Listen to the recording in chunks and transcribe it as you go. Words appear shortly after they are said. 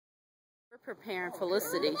Preparing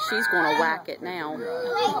Felicity. She's going to whack it now.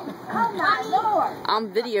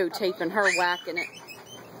 I'm videotaping her whacking it.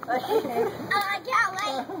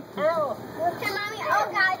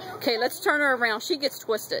 Okay, let's turn her around. She gets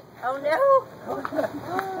twisted. Oh no!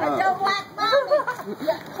 I don't like mommy.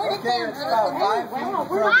 Put it down.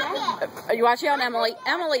 You watch out, Emily.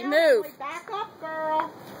 Emily, move. Back up, girl.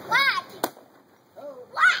 Watch it.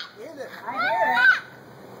 Watch it.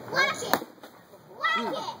 Watch it.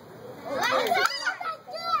 I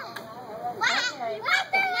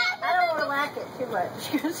don't want to whack it too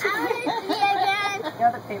much. The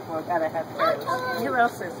other people have got to have theirs. Who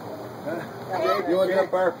else is? You want to get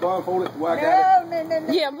up there, blindfold it, whack at it?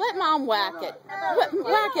 No. Yeah, let Mom whack it.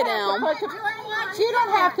 Whack it, Elm. You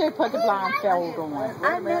don't have to put the blindfold on.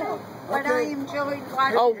 I know, but I enjoy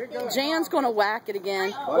watching. Oh, Jan's going to whack it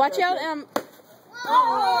again. Watch out, Em.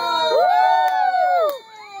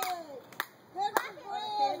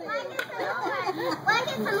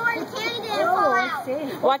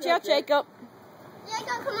 Watch out, Jacob.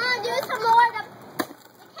 Jacob, come on, do some more. The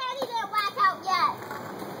candy didn't whack out yet.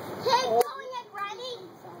 Keep doing it, Granny.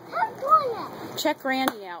 Keep doing it. Check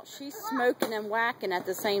Randy out. She's smoking and whacking at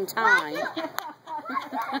the same time.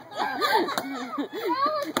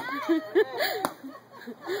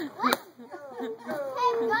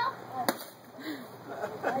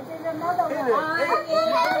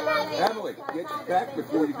 Emily, get back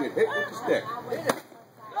before you get hit with the stick.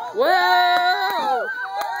 Whoa!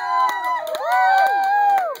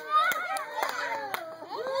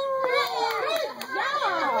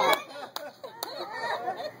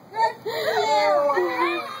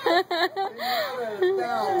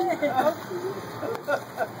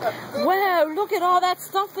 Wow, look at all that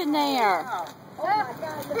stuff in there.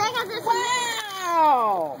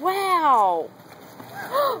 Wow. Wow.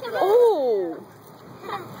 Oh.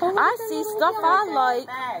 I see stuff I like.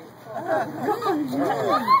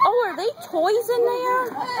 Oh, are they toys in there?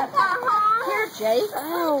 Here, Jake.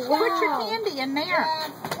 Oh, wow. Put your candy in there.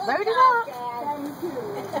 Load it up.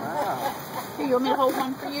 Here, you want me to hold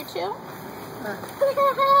one for you, too?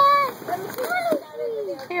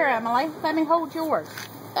 Here, Emily. Let me hold yours.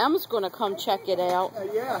 Emma's going to come check it out.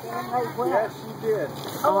 Yes, she did.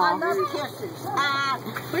 Oh, I love kisses.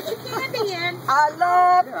 Put your candy in. I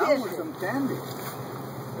love kisses. I want some candy.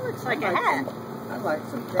 Looks like a hat. I like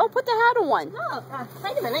some candy. Oh, put the hat on. Look,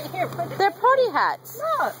 wait a minute. Here, put it. They're party hats.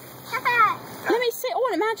 Look. Let me see. Oh,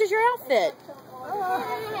 it matches your outfit.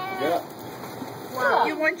 Yeah. Wow.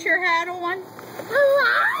 You want your hat on?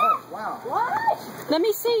 Oh, wow. What? Let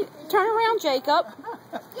me see. Turn around, Jacob.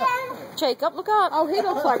 Jacob, look up. Oh, he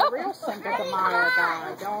looks like a real Cinco de Mayo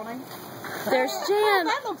guy, don't he? There's Oh, Jan.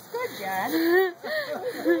 that looks good, Jan.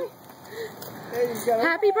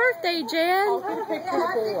 Happy birthday, Jan. Oh, get a picture of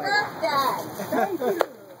the boy. Thank you.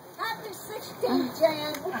 Happy 16th,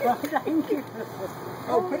 Jan. Thank you.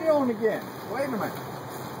 Oh, put it on again. Wait a minute.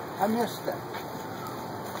 I missed that.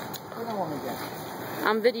 Put it on again.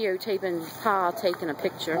 I'm videotaping Pa taking a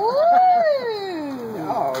picture. Ooh.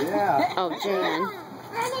 Oh, yeah. Oh, Jan.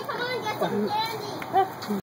 Granny, come on, get some candy.